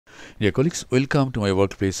Dear colleagues, welcome to my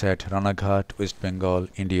workplace at Ranaghat, West Bengal,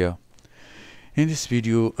 India. In this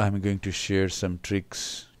video, I am going to share some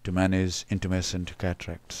tricks to manage intumescent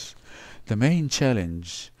cataracts. The main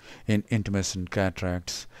challenge in intumescent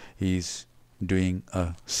cataracts is doing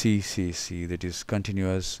a CCC, that is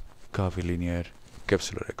continuous curvilinear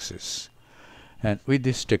CapsuloRhexis. And with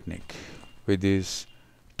this technique, with this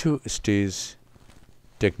two-stage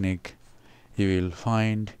technique, you will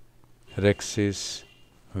find rhexis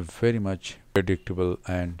very much predictable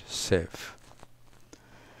and safe.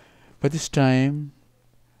 By this time,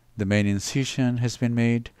 the main incision has been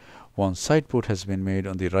made, one side port has been made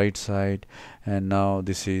on the right side, and now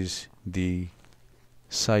this is the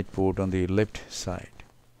side port on the left side.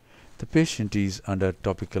 The patient is under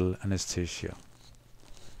topical anesthesia.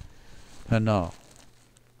 And now,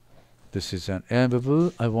 this is an air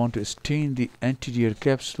bubble. I want to stain the anterior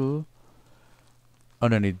capsule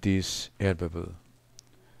underneath this air bubble.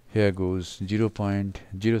 Here goes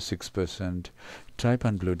 0.06%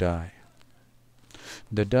 trypan blue dye.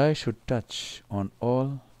 The dye should touch on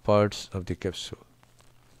all parts of the capsule.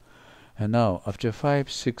 And now, after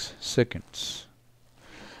 5-6 seconds,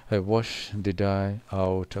 I wash the dye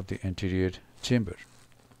out of the anterior chamber.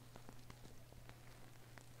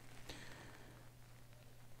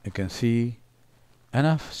 You can see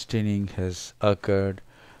enough staining has occurred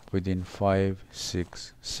within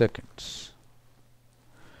 5-6 seconds.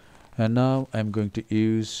 And now I am going to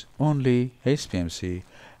use only HPMC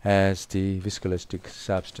as the viscoelastic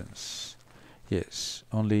substance. Yes,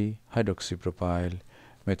 only hydroxypropyl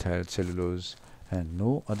methyl cellulose and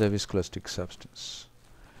no other viscoelastic substance.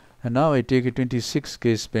 And now I take a 26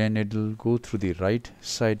 gauge pen needle, go through the right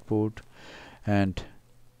side port and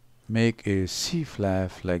make a C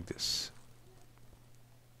flap like this.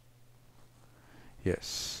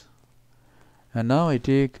 Yes. And now I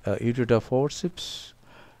take a ureter forceps,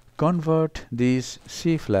 convert this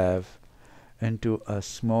C flap into a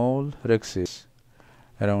small rhexis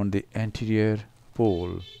around the anterior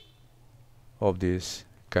pole of this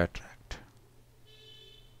cataract.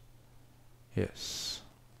 Yes.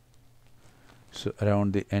 So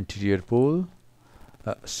around the anterior pole,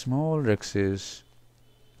 a small rhexis,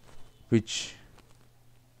 which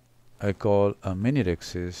I call a mini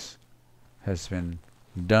rhexis, has been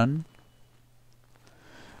done.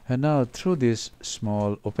 And now through this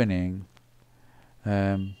small opening, I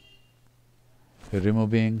am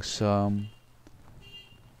removing some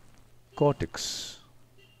cortex,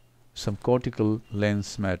 some cortical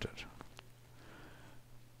lens matter.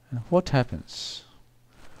 And what happens?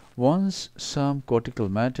 Once some cortical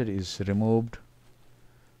matter is removed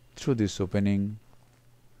through this opening,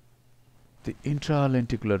 the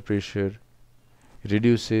intralenticular pressure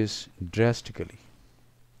reduces drastically,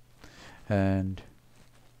 and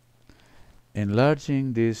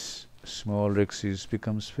enlarging this small rhexis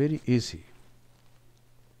becomes very easy.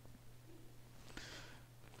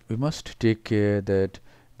 We must take care that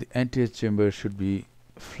the anterior chamber should be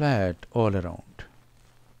flat all around.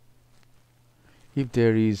 If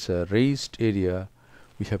there is a raised area,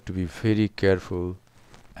 we have to be very careful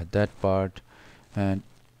at that part, and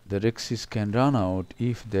the rhexis can run out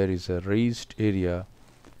if there is a raised area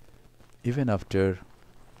even after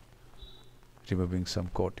removing some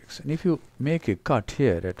cortex. And if you make a cut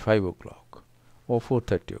here at 5 o'clock or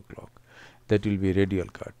 4:30 o'clock, that will be radial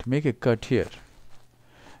cut. Make a cut here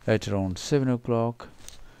at around 7 o'clock,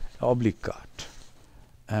 oblique cut,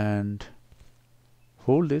 and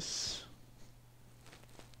hold this,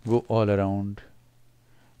 go all around,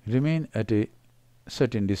 remain at a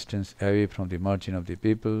certain distance away from the margin of the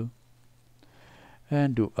pupil,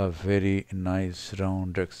 and do a very nice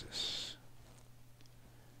round rhexis.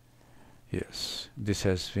 Yes, this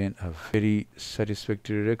has been a very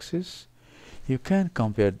satisfactory rhexis. You can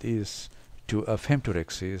compare this to a Femto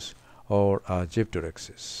rhexis or a Zepto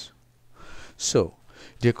rhexis. So,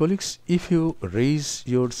 dear colleagues, if you raise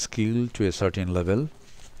your skill to a certain level,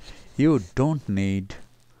 you don't need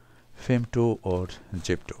Femto or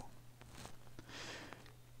Zepto,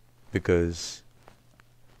 because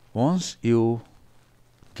once you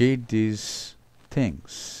get these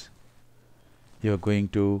things, you are going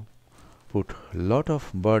to put a lot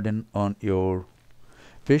of burden on your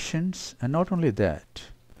patients, and not only that,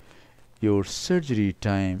 your surgery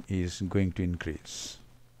time is going to increase.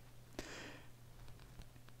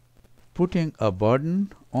 Putting a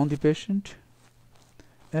burden on the patient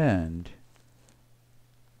and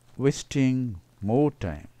wasting more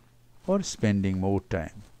time or spending more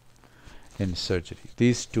time in surgery,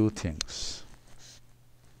 these two things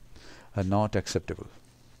are not acceptable.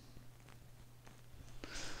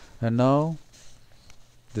 And now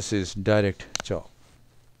this is direct chop.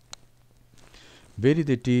 Bury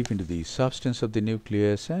the tip into the substance of the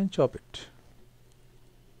nucleus and chop it.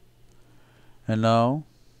 And now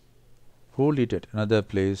hold it at another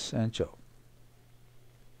place and chop.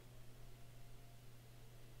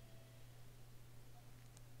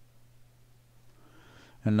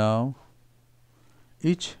 And now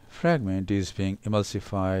each fragment is being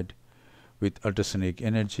emulsified with ultrasonic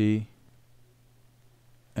energy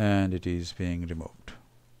and it is being removed.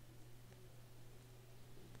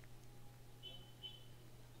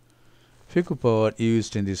 Phaco power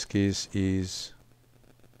used in this case is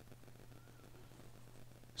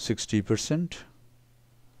 60%,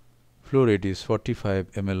 flow rate is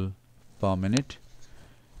 45 ml per minute,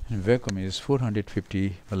 and vacuum is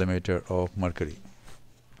 450 millimeter of mercury.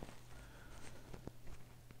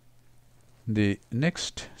 The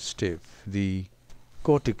next step, the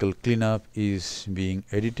cortical cleanup, is being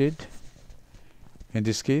edited in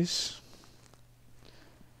this case,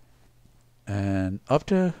 and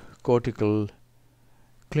after cortical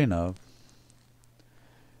cleanup,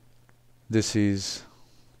 this is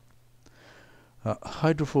a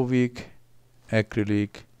hydrophobic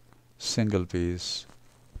acrylic single piece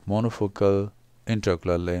monofocal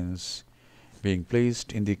intraocular lens being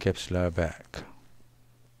placed in the capsular bag.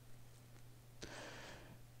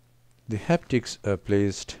 The haptics are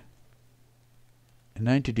placed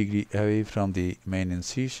 90 degrees away from the main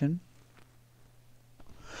incision,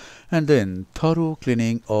 and then thorough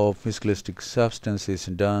cleaning of viscoelastic substance is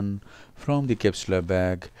done from the capsular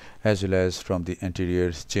bag as well as from the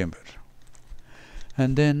anterior chamber.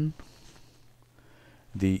 And then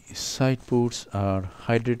the side ports are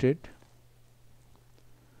hydrated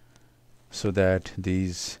so that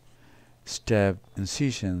these stab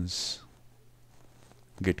incisions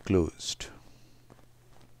get closed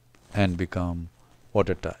and become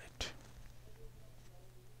watertight.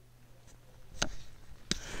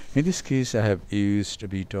 In this case, I have used a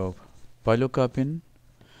bit of pilocarpine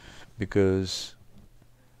because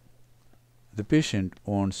the patient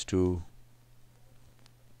wants to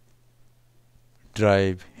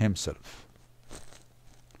drive himself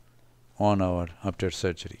on hour after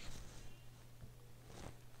surgery.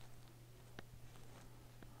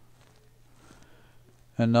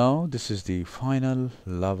 And now this is the final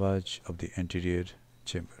lavage of the anterior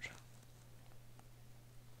chamber.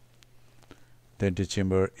 The anterior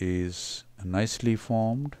chamber is nicely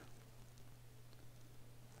formed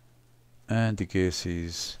and the case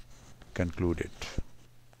is concluded.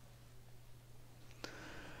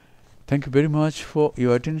 Thank you very much for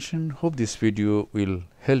your attention. Hope this video will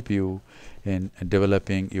help you in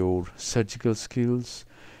developing your surgical skills.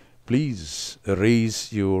 Please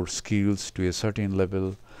raise your skills to a certain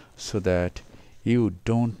level so that you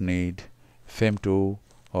don't need Femto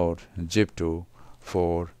or Zepto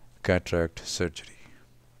for cataract surgery.